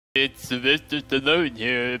It's Sylvester Stallone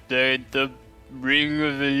here, playing the Ring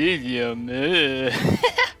of Elysium.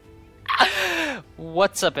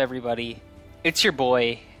 What's up, everybody? It's your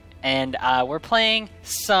boy, and we're playing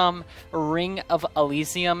some Ring of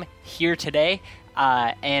Elysium here today.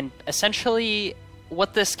 And essentially,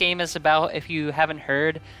 what this game is about, if you haven't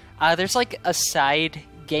heard, there's like a side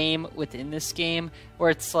game within this game where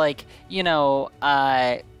it's like, you know,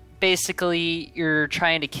 basically you're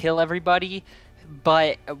trying to kill everybody.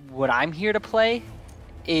 But what I'm here to play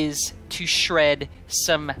is to shred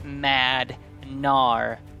some mad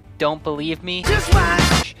gnar. Don't believe me? Just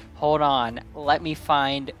watch! Hold on, let me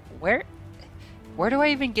find where do I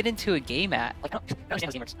even get into a game at? Like, I don't understand how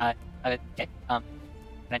this game works. Okay, can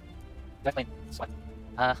I play this one?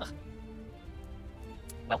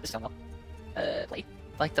 Well, this time, play. I'd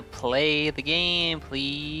like to play the game,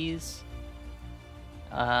 please.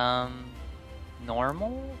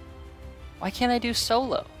 Normal? Why can't I do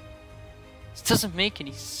solo? This doesn't make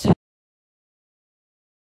any sense.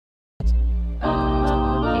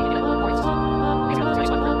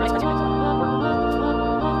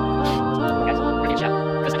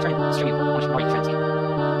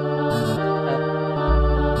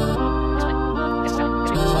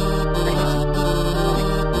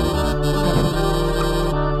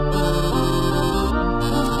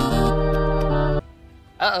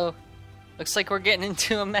 Uh-oh. Looks like we're getting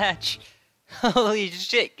into a match. Holy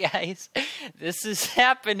shit, guys. This is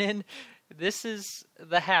happening. This is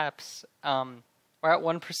the haps. We're at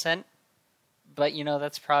 1%, but you know,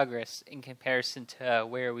 that's progress in comparison to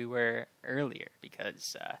where we were earlier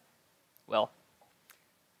because, well,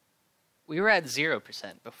 we were at 0%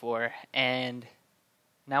 before, and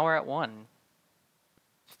now we're at 1.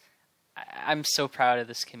 I'm so proud of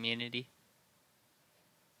this community.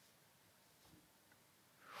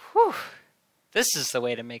 Whew. This is the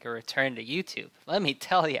way to make a return to YouTube. Let me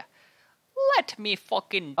tell ya. Let me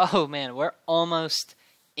fucking... Oh man, we're almost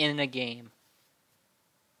in a game.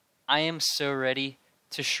 I am so ready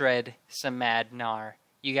to shred some mad gnar.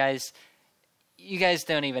 You guys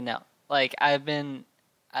don't even know. Like, I've been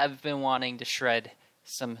wanting to shred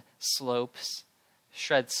some slopes,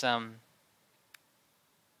 shred some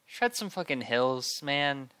fucking hills,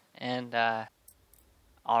 man. And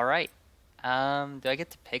all right. Do I get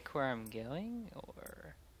to pick where I'm going,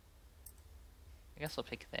 or I guess I'll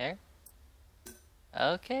pick there.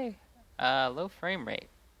 Okay. Low frame rate.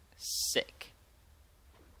 Sick.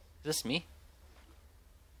 Is this me?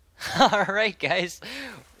 Alright, guys.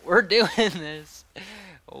 We're doing this.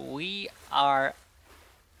 We are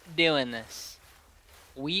doing this.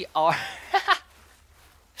 We are...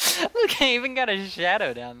 Look, I even got a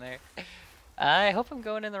shadow down there. I hope I'm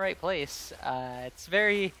going in the right place. It's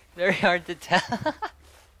very, very hard to tell.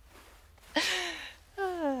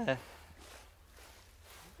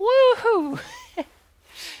 Woohoo!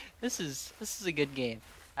 This is a good game.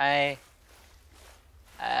 I'm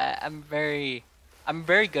very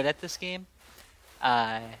good at this game.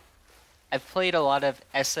 I've played a lot of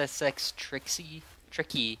SSX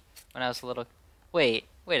Tricky when I was a little. Wait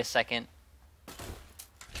a second.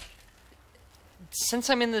 Since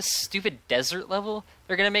I'm in this stupid desert level,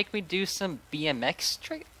 they're gonna make me do some BMX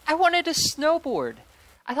trick. I wanted to snowboard.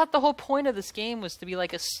 I thought the whole point of this game was to be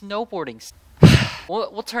like a snowboarding.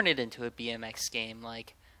 We'll turn it into a BMX game.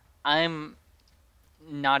 Like, I'm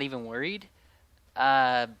not even worried.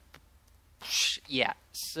 Yeah.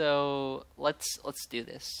 So let's do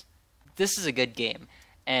this. This is a good game,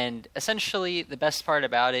 and essentially the best part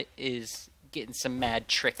about it is getting some mad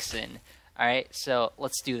tricks in. All right, so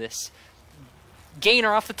let's do this.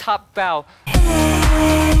 Gainer off the top bow.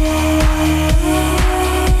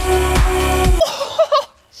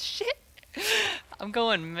 Oh, shit. I'm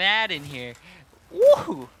going mad in here.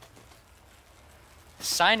 Woo!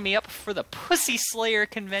 Sign me up for the Pussy Slayer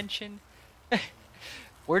convention.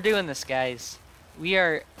 We're doing this, guys. We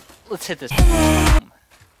are... Let's hit this.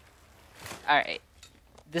 Alright.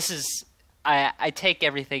 This is... I take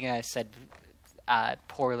everything I said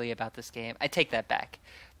poorly about this game. I take that back.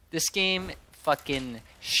 This game... fucking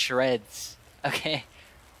shreds. Okay,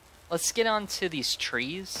 let's get on to these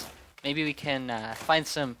trees. Maybe we can find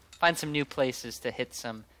some new places to hit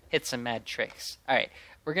some mad tricks. All right,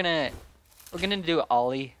 we're gonna do an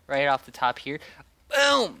ollie right off the top here.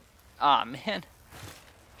 Boom! Aw, man,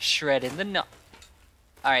 shredding the nut.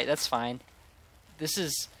 All right, that's fine. This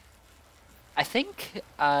is, I think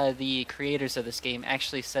the creators of this game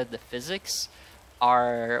actually said the physics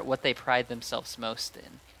are what they pride themselves most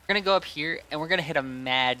in. We're gonna go up here and we're gonna hit a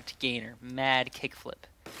mad gainer, mad kickflip.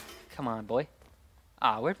 Come on, boy.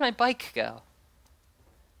 Ah, where'd my bike go?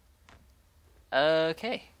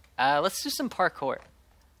 Okay, let's do some parkour.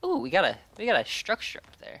 Ooh, we got a structure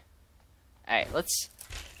up there. All right, let's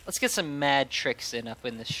get some mad tricks in up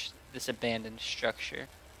in this abandoned structure.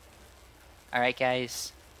 All right,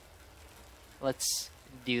 guys, let's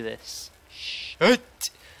do this. Shit!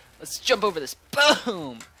 Let's jump over this.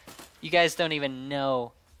 Boom! You guys don't even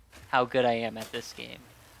know how good I am at this game.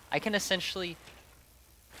 I can essentially.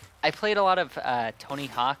 I played a lot of Tony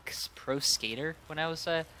Hawk's Pro Skater when I was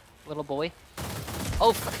a little boy.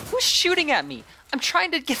 Oh, who's shooting at me? I'm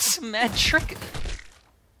trying to get some mad trick.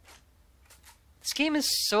 This game is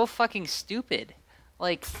so fucking stupid.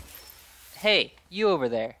 Like, hey, you over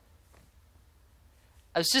there.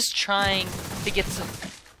 I was just trying to get some.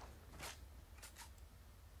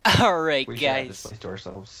 Alright, guys. We should add this place to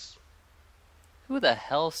ourselves. Who the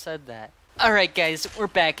hell said that? Alright, guys, we're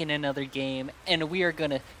back in another game, and we are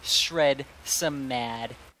gonna shred some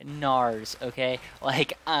mad gnars, okay?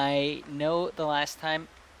 Like, I know the last time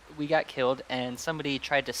we got killed, and somebody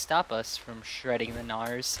tried to stop us from shredding the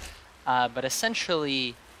gnars, but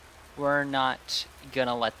essentially, we're not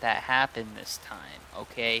gonna let that happen this time,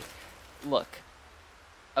 okay? Look.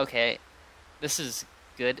 Okay, this is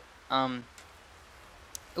good. Oh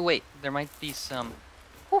wait, there might be some.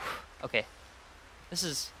 Whew, okay, this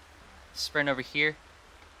is spreading over here.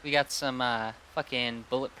 We got some fucking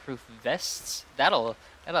bulletproof vests. That'll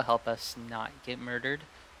help us not get murdered.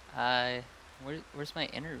 Where's my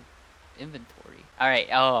inner inventory? All right.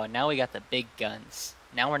 Oh, now we got the big guns.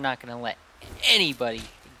 Now we're not gonna let anybody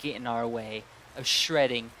get in our way of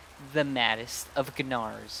shredding the maddest of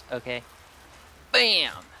gnars. Okay.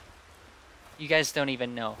 Bam! You guys don't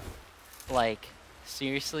even know. Like,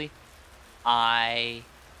 seriously, I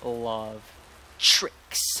love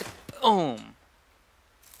tricks. Boom!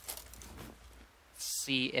 Let's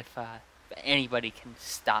see if anybody can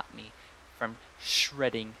stop me from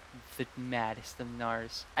shredding the maddest of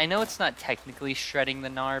gnars. I know it's not technically shredding the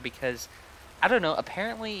gnar because, I don't know,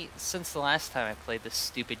 apparently since the last time I played this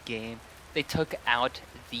stupid game, they took out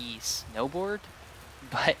the snowboard,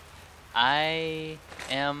 but I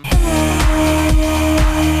am.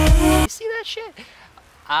 You see that shit?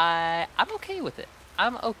 I'm okay with it.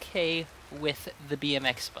 I'm okay with the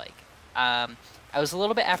BMX bike. I was a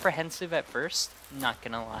little bit apprehensive at first, not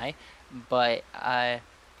gonna lie, but I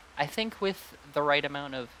think with the right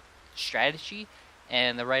amount of strategy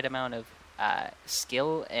and the right amount of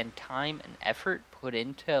skill and time and effort put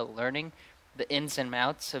into learning the ins and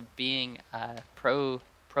outs of being a pro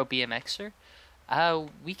BMXer,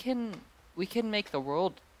 we can make the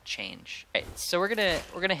world change. Right, so we're gonna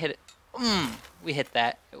hit it. We hit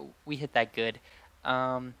that. We hit that good.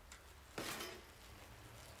 All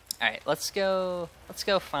right, let's go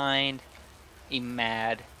find a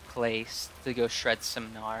mad place to go shred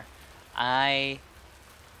some gnar. I'm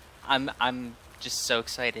just so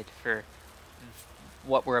excited for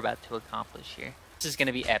what we're about to accomplish here. This is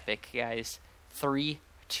gonna be epic, guys. 3,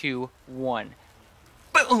 2, 1.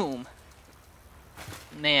 Boom!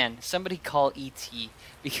 Man, somebody call ET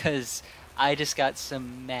because I just got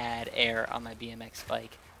some mad air on my BMX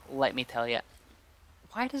bike. Let me tell you.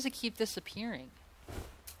 Why does it keep disappearing?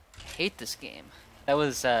 I hate this game. That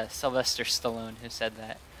was Sylvester Stallone who said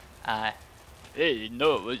that. Hey,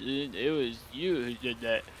 no, it wasn't. It was you who did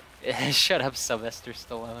that. Shut up, Sylvester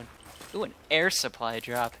Stallone. Ooh, an air supply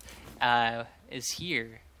drop is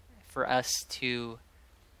here for us to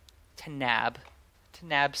nab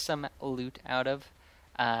some loot out of.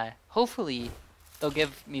 Hopefully they'll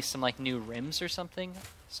give me some like new rims or something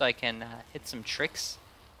so I can hit some tricks.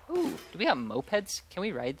 Ooh, do we have mopeds? Can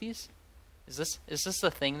we ride these? Is this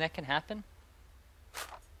the thing that can happen?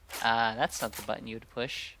 That's not the button you would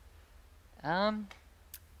push. Hello?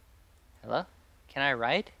 Can I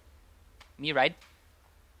ride? Me ride?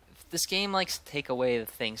 This game likes to take away the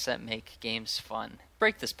things that make games fun.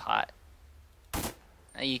 Break this pot.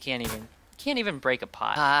 You can't even break a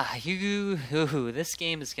pot. This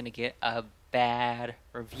game is gonna get a bad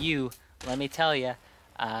review. Let me tell you.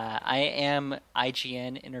 I am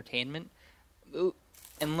IGN Entertainment.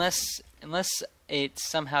 Unless it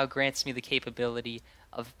somehow grants me the capability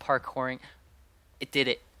of parkouring, it did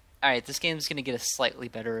it. Alright, this game's gonna get a slightly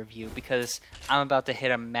better review because I'm about to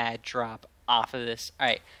hit a mad drop off of this.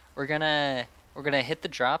 Alright, we're gonna hit the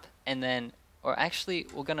drop and then, or actually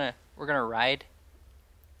we're gonna ride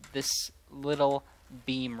this little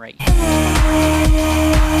beam right here.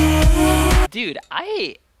 Dude,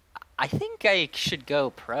 I think I should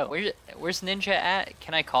go pro. Where's Ninja at?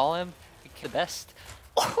 Can I call him? The best.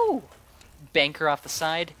 Oh, banker off the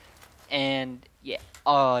side, and yeah.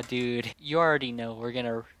 Oh, dude, you already know we're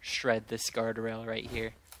gonna shred this guardrail right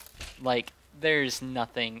here. Like, there's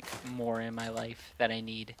nothing more in my life that I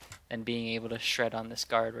need than being able to shred on this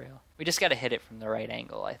guardrail. We just gotta hit it from the right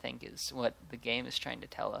angle, I think, is what the game is trying to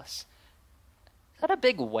tell us. Is that a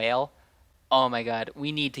big whale? Oh my god,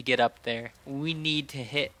 we need to get up there. We need to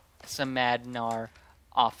hit some mad gnar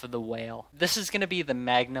off of the whale. This is gonna be the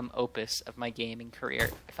magnum opus of my gaming career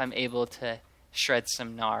if I'm able to shred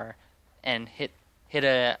some gnar and hit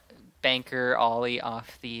a banker ollie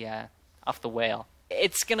off the whale.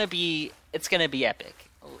 It's gonna be epic.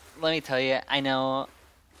 Let me tell you. I know.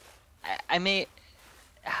 I may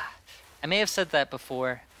have said that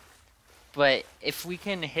before, but if we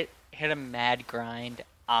can hit a mad grind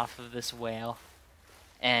off of this whale,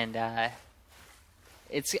 and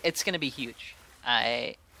it's gonna be huge.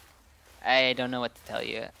 I don't know what to tell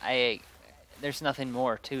you. There's nothing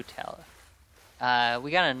more to tell.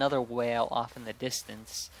 We got another whale off in the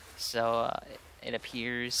distance, so it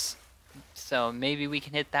appears. So maybe we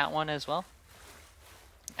can hit that one as well.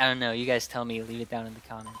 I don't know. You guys tell me. Leave it down in the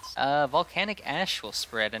comments. Volcanic ash will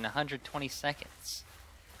spread in 120 seconds.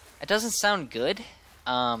 It doesn't sound good,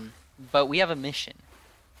 but we have a mission.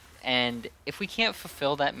 And if we can't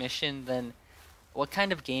fulfill that mission, then what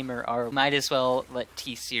kind of gamer are we? Might as well let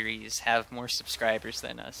T-Series have more subscribers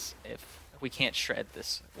than us if we can't shred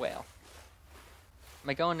this whale. Am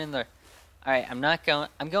I going in the... Alright, I'm not going...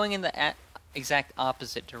 I'm going in the exact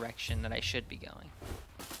opposite direction that I should be going.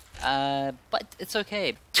 But it's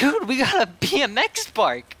okay. Dude, we got a BMX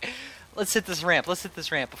park! Let's hit this ramp. Let's hit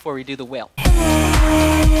this ramp before we do the whale.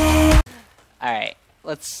 Alright,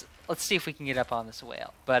 let's see if we can get up on this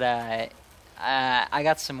whale. But, I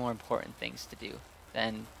got some more important things to do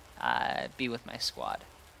than, be with my squad.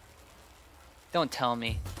 Don't tell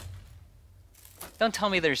me. Don't tell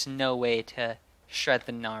me there's no way to shred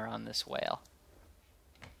the gnar on this whale.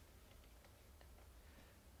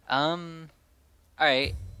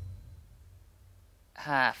 Alright.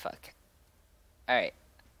 Ah, fuck. Alright.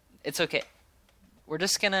 It's okay. We're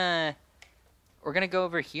gonna go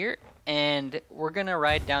over here, and we're gonna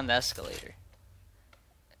ride down the escalator.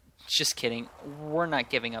 Just kidding. We're not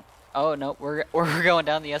giving up. Oh, no, we're going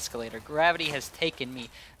down the escalator. Gravity has taken me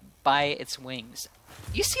by its wings.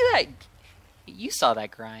 You see that? You saw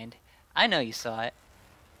that grind. I know you saw it.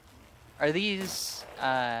 Are these,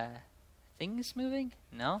 things moving?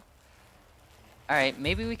 No? Alright,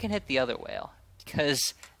 maybe we can hit the other whale.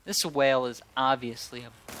 Because this whale is obviously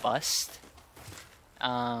a bust.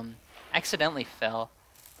 Accidentally fell.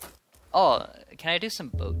 Oh, can I do some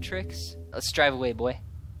boat tricks? Let's drive away, boy.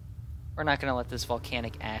 We're not gonna let this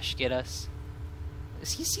volcanic ash get us.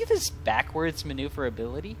 Does he see this backwards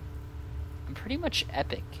maneuverability? I'm pretty much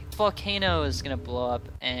epic. This volcano is gonna blow up,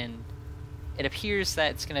 and it appears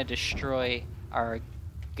that it's gonna destroy our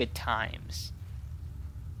good times.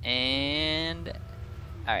 And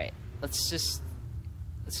alright, let's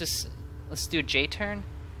do a J-turn,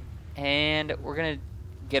 and we're gonna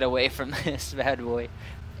get away from this bad boy.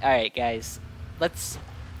 Alright guys,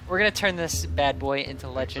 we're gonna turn this bad boy into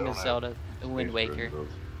Legend of Zelda: The Wind Waker.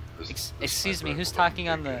 Excuse me, who's talking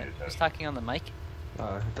on the mic?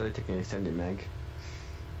 I thought I'd take an extended mag.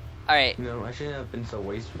 Alright. You know, I shouldn't have been so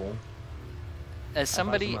wasteful.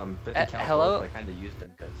 Somebody... hello? I kinda used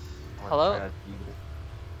them because... Hello?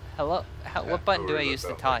 Hello? What button do I use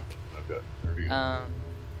to talk?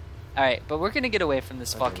 Alright, but we're gonna get away from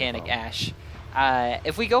this volcanic ash.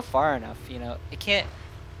 If we go far enough, you know, it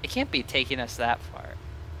can't be taking us that far.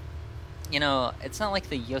 You know, it's not like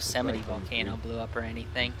the Yosemite volcano blew up or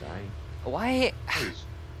anything. Why?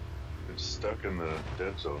 It's stuck in the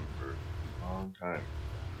dead zone for a long time.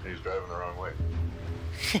 He's driving the wrong way.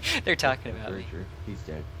 They're talking about me. He's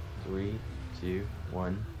dead. 3, 2,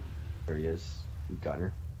 1. There he is. We got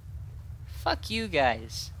her. Fuck you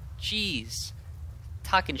guys. Jeez.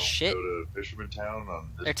 Talking shit. Go to Fisherman Town on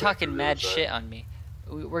this. They're talking mad shit on me.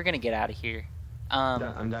 We're gonna get out of here.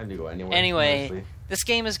 I'm down to go anywhere. Anyway, honestly. This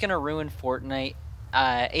game is gonna ruin Fortnite.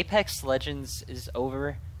 Apex Legends is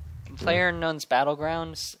over. PlayerUnknown's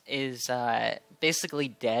Battlegrounds is basically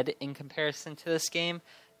dead in comparison to this game,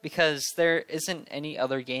 because there isn't any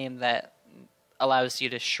other game that allows you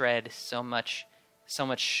to shred so much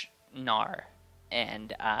gnar.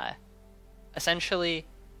 And essentially,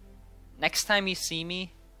 next time you see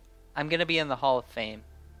me, I'm gonna be in the Hall of Fame.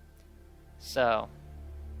 So,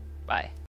 bye.